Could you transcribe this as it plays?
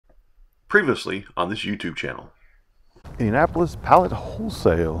Previously on this YouTube channel. Indianapolis Pallet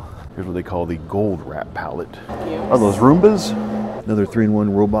Wholesale. Here's what they call the gold wrap pallet. Are those Roombas? Another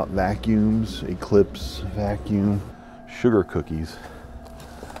 3-in-1 robot vacuums, Eclipse vacuum, sugar cookies.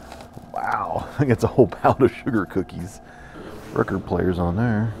 Wow, I think it's a whole pallet of sugar cookies. Record players on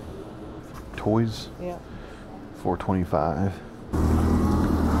there. Toys. Yeah. $4.25.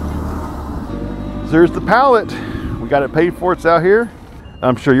 There's the pallet. We got it paid for. It's out here.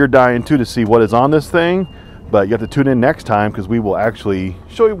 I'm sure you're dying too to see what is on this thing, but you have to tune in next time because we will actually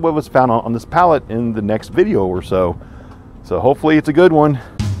show you what was found on this pallet in the next video or so. So hopefully it's a good one.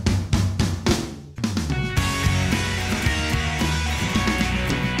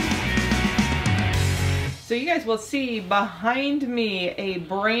 So you guys will see behind me a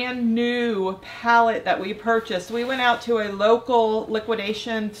brand new pallet that we purchased. We went out to a local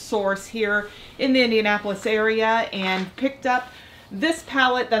liquidation source here in the Indianapolis area and picked up this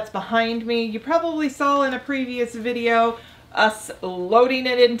pallet that's behind me. You probably saw in a previous video us loading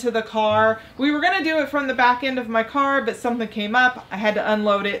it into the car. We were gonna do it from the back end of my car, but something came up. I had to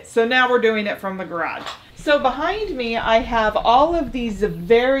unload it. So now we're doing it from the garage. So behind me, I have all of these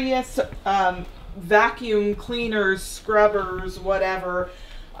various vacuum cleaners, scrubbers, whatever.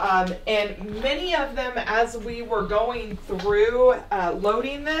 And many of them, as we were going through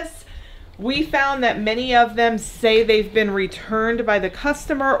loading this, we found that many of them say they've been returned by the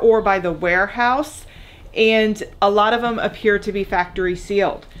customer or by the warehouse, and a lot of them appear to be factory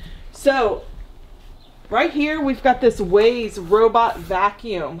sealed. So right here we've got this Waze robot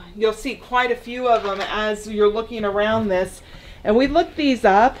vacuum. You'll see quite a few of them as you're looking around this, and we looked these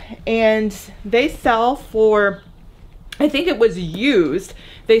up and they sell for, I think it was used,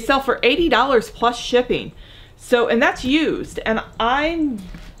 they sell for $80 plus shipping. So, and that's used, and I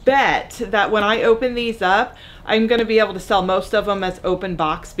bet that when I open these up, I'm going to be able to sell most of them as open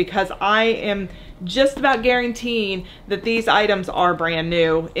box, because I am just about guaranteeing that these items are brand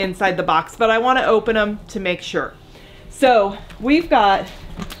new inside the box, but I want to open them to make sure. So we've got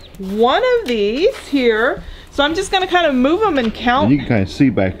one of these here, so I'm just going to kind of move them and count. And you can kind of see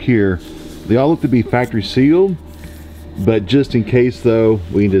back here, they all look to be factory sealed, but just in case though,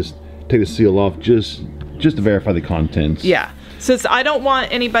 we can just take the seal off just to verify the contents. Yeah. So I don't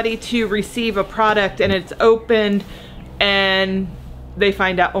want anybody to receive a product and it's opened and they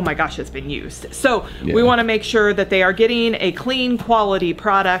find out, oh my gosh, it's been used. So yeah, we want to make sure that they are getting a clean quality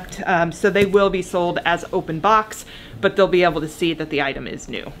product. So they will be sold as open box, but they'll be able to see that the item is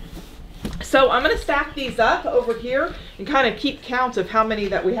new. So I'm going to stack these up over here and kind of keep count of how many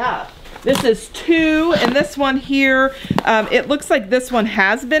that we have. This is 2, and this one here, it looks like this one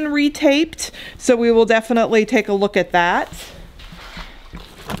has been retaped. So we will definitely take a look at that.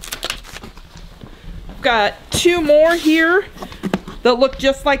 Got 2 more here that look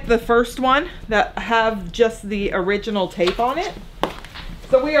just like the first one, that have just the original tape on it.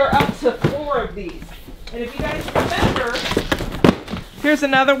 So we are up to 4 of these. And if you guys remember, here's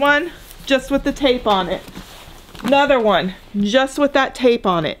another one just with the tape on it. Another one just with that tape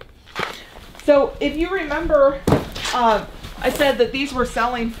on it. So if you remember, I said that these were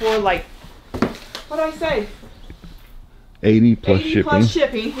selling for like, what did I say? 80 plus 80 shipping. Plus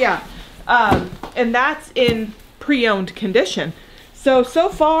shipping, yeah. And that's in pre-owned condition. So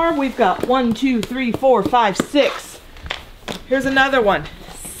far we've got 1, 2, 3, 4, 5, 6. Here's another one,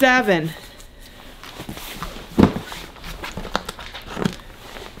 7.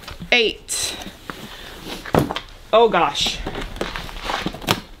 8. Oh gosh.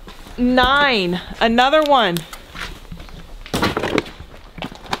 9. Another one.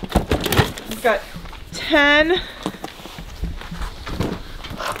 We've got 10.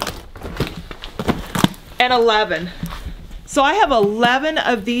 And 11. So I have 11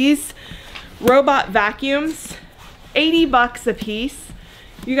 of these robot vacuums, 80 bucks a piece.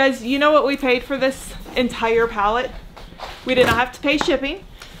 You guys, you know what we paid for this entire pallet? We did not have to pay shipping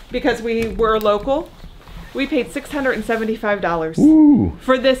because we were local. We paid $675 Ooh,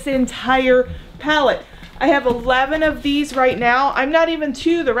 for this entire pallet. I have 11 of these right now. I'm not even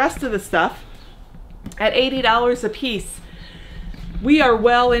to the rest of the stuff at $80 a piece. We are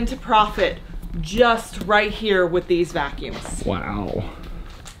well into profit just right here with these vacuums. wow.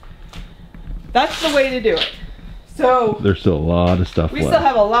 That's the way to do it. So There's still a lot of stuff we left. still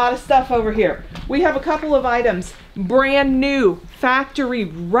have a lot of stuff over here. We have a couple of items, brand new, factory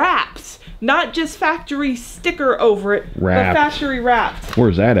wrapped, not just factory sticker over it, Wrapped. but factory wrapped.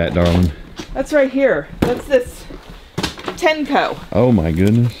 Where's that at, darling? That's right here. That's this Tenco. Oh my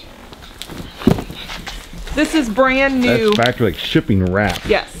goodness. This is brand new. That's factory, like shipping wrap.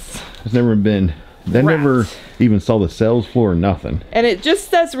 Yes. It's never been, that Wrapped. never even saw the sales floor or nothing. And it just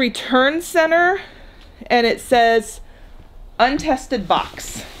says return center, and it says untested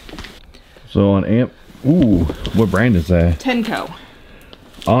box. So on ooh, what brand is that? Tenco.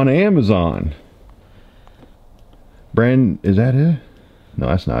 On Amazon. Brand, is that it? No,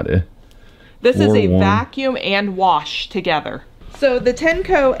 that's not it. This is a 4-1. vacuum and wash together. So the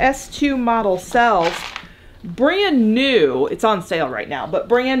Tenco S2 model sells brand new, it's on sale right now, but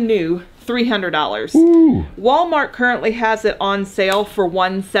brand new, $300. Ooh. Walmart currently has it on sale for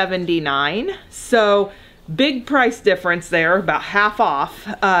 $179. So big price difference there, about half off.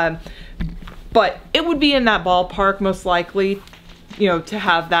 But it would be in that ballpark most likely, you know, to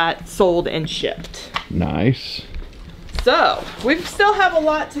have that sold and shipped. Nice. So we still have a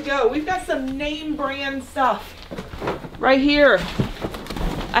lot to go. We've got some name brand stuff right here.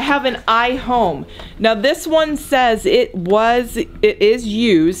 I have an iHome. Now this one says it is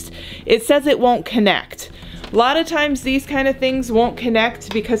used. It says it won't connect. A lot of times these kind of things won't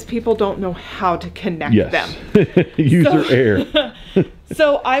connect because people don't know how to connect them. User error.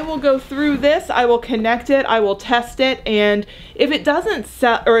 So I will go through this, I will connect it, I will test it, and if it doesn't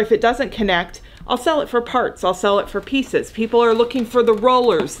sell, or if it doesn't connect, I'll sell it for parts, I'll sell it for pieces. People are looking for the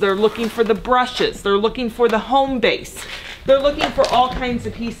rollers, they're looking for the brushes, they're looking for the home base. They're looking for all kinds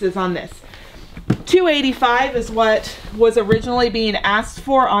of pieces on this. $285 is what was originally being asked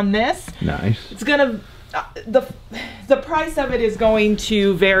for on this. Nice. It's gonna, the price of it is going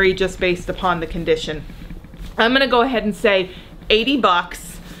to vary just based upon the condition. I'm gonna go ahead and say 80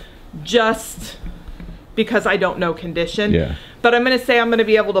 bucks just because I don't know condition. Yeah. But I'm gonna say I'm gonna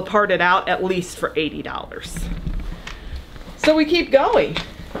be able to part it out at least for $80. So we keep going.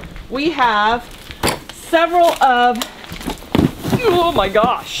 We have several of, oh my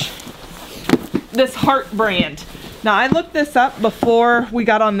gosh, this Heart brand. Now I looked this up before we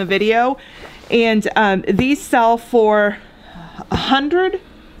got on the video, and these sell for 100.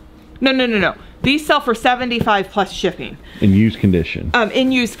 No. These sell for 75 plus shipping. In used condition.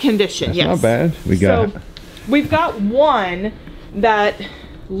 In used condition, That's yes. not bad. We've got one that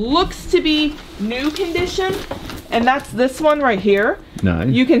looks to be new condition, and that's this one right here. Nice.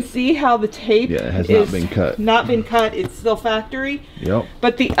 You can see how the tape has not been cut. Not been cut. It's still factory. Yep.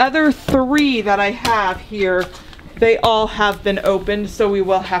 But the other three that I have here, they all have been opened, so we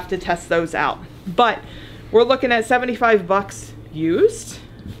will have to test those out. But we're looking at 75 bucks used.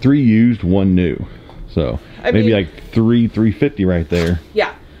 3 used, 1 new. So maybe like $350 right there.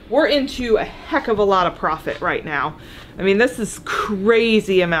 Yeah, we're into a heck of a lot of profit right now. I mean, this is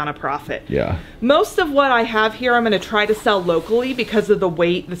crazy amount of profit. Yeah. Most of what I have here, I'm going to try to sell locally because of the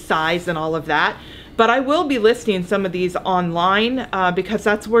weight, the size, and all of that. But I will be listing some of these online because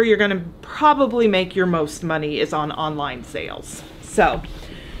that's where you're going to probably make your most money, is on online sales. So,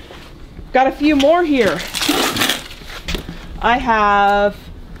 got a few more here. I have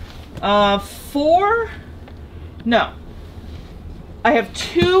I have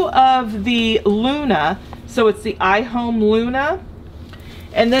 2 of the Luna, so it's the iHome Luna,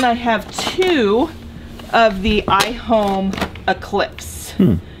 and then I have 2 of the iHome Eclipse.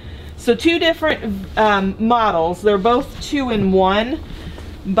 So 2 different models. They're both 2-in-1,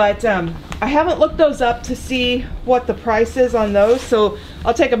 but I haven't looked those up to see what the price is on those, so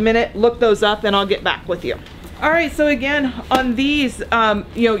I'll take a minute, look those up, and I'll get back with you. All right, so again, on these, you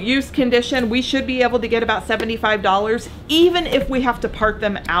know, used condition, we should be able to get about $75, even if we have to part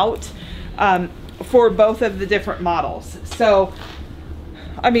them out for both of the different models. So,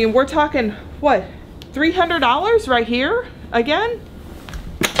 I mean, we're talking, what, $300 right here, again?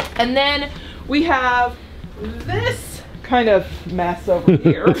 And then we have this kind of mess over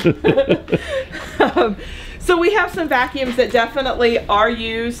here. So we have some vacuums that definitely are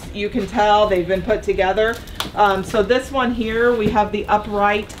used. You can tell they've been put together. So this one here, we have the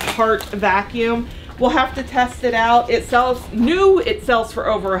upright Heart vacuum. We'll have to test it out. It sells new, it sells for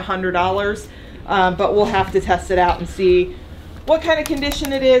over $100, but we'll have to test it out and see what kind of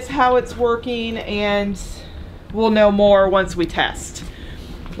condition it is, how it's working, and we'll know more once we test.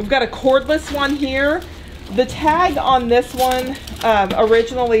 We've got a cordless one here. The tag on this one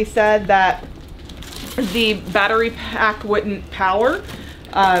originally said that the battery pack wouldn't power,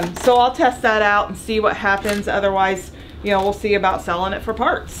 so I'll test that out and see what happens. Otherwise, you know, we'll see about selling it for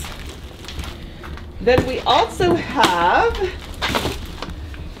parts. Then we also have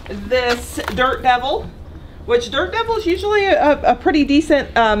this Dirt Devil, which Dirt Devil is usually a pretty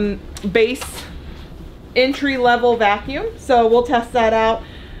decent base entry-level vacuum, so we'll test that out.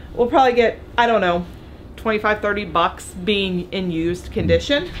 We'll probably get, I don't know, 25-30 bucks being in used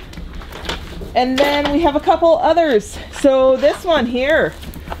condition. And then we have a couple others. So this one here,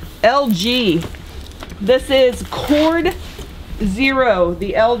 LG This is Cord Zero,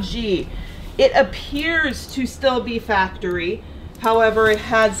 the LG. It appears to still be factory. However, it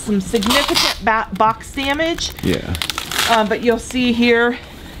has some significant box damage. Yeah. But you'll see here,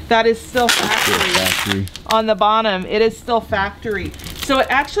 that is still factory. On the bottom, it is still factory. So it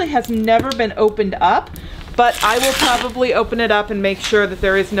actually has never been opened up, but I will probably open it up and make sure that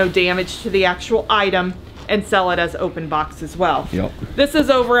there is no damage to the actual item and sell it as open box as well. Yep. This is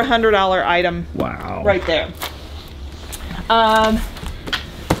over $100 item. Wow. Right there.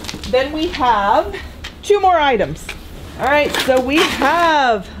 Then we have 2 more items. All right, so we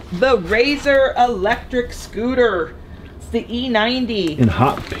have the Razor electric scooter. It's the E90. In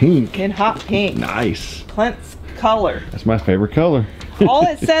hot pink. In hot pink. Nice. Clint's color. That's my favorite color. All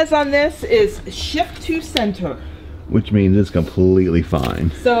it says on this is ship to center. Which means it's completely fine.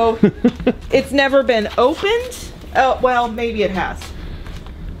 So it's never been opened. Oh, well, maybe it has.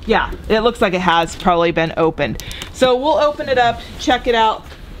 Yeah, it looks like it has probably been opened. So we'll open it up, check it out,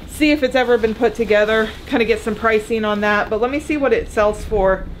 see if it's ever been put together, kind of get some pricing on that. But let me see what it sells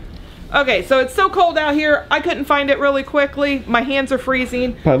for. Okay, so it's so cold out here, I couldn't find it really quickly. My hands are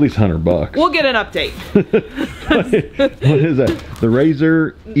freezing. Probably at least $100. We'll get an update. What is that? The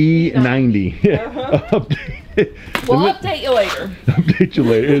Razor E90. We'll update you later. Update you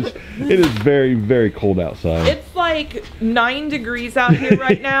later. It is very, very cold outside. It's like 9 degrees out here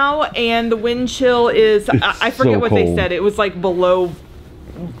right now, and the wind chill is, I forget what they said. It was like below,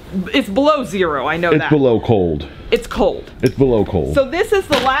 it's below 0, I know that. It's below cold. It's cold. It's below cold. So this is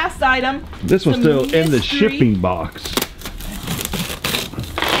the last item. This one's still in the shipping box.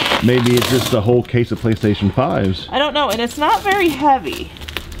 Maybe it's just a whole case of PlayStation 5s. I don't know, and it's not very heavy.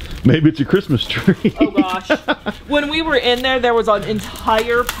 Maybe it's your Christmas tree. Oh gosh. When we were in there, there was an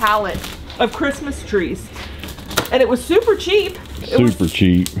entire pallet of Christmas trees. And it was super cheap. Super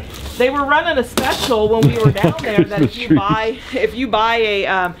cheap. They were running a special when we were down there that if you buy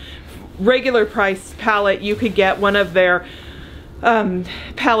a regular price pallet, you could get one of their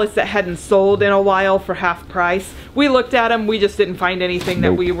pallets that hadn't sold in a while for half price. We looked at them, we just didn't find anything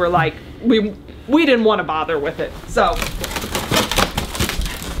that we were like, we didn't want to bother with it. So,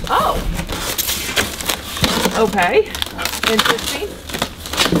 oh, okay, interesting.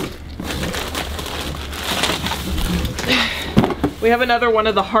 We have another one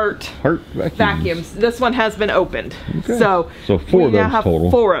of the Heart vacuums. This one has been opened. Okay. So 4 of those total.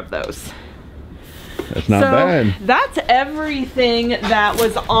 4 of those. That's not bad. That's everything that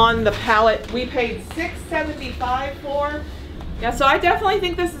was on the pallet. We paid $6.75 for. Yeah, so I definitely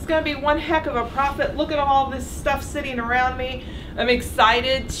think this is going to be one heck of a profit. Look at all this stuff sitting around me. I'm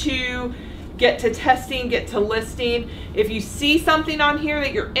excited to get to testing, get to listing. If you see something on here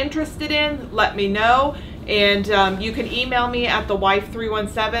that you're interested in, let me know. And you can email me at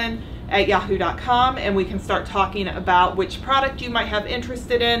thewife317@yahoo.com, and we can start talking about which product you might have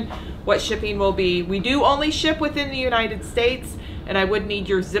interested in, what shipping will be. We do only ship within the United States, and I would need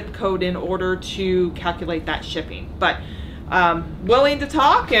your zip code in order to calculate that shipping. But willing to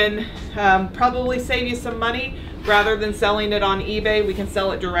talk and probably save you some money. Rather than selling it on eBay, we can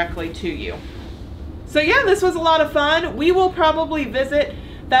sell it directly to you. So yeah, this was a lot of fun. We will probably visit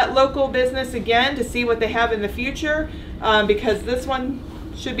that local business again to see what they have in the future, because this one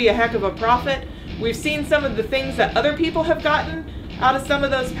should be a heck of a profit. We've seen some of the things that other people have gotten out of some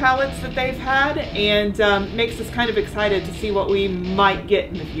of those pallets that they've had, and makes us kind of excited to see what we might get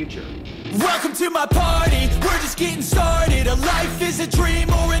in the future. Welcome to my party, we're just getting started. A life is a dream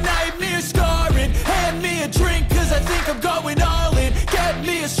or a nightmare scarring. Hand me a drink cause I think I'm going all in. Get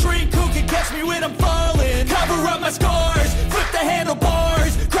me a shrink who can catch me when I'm falling. Cover up my scars, flip the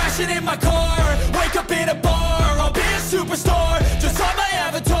handlebars, crashing in my car.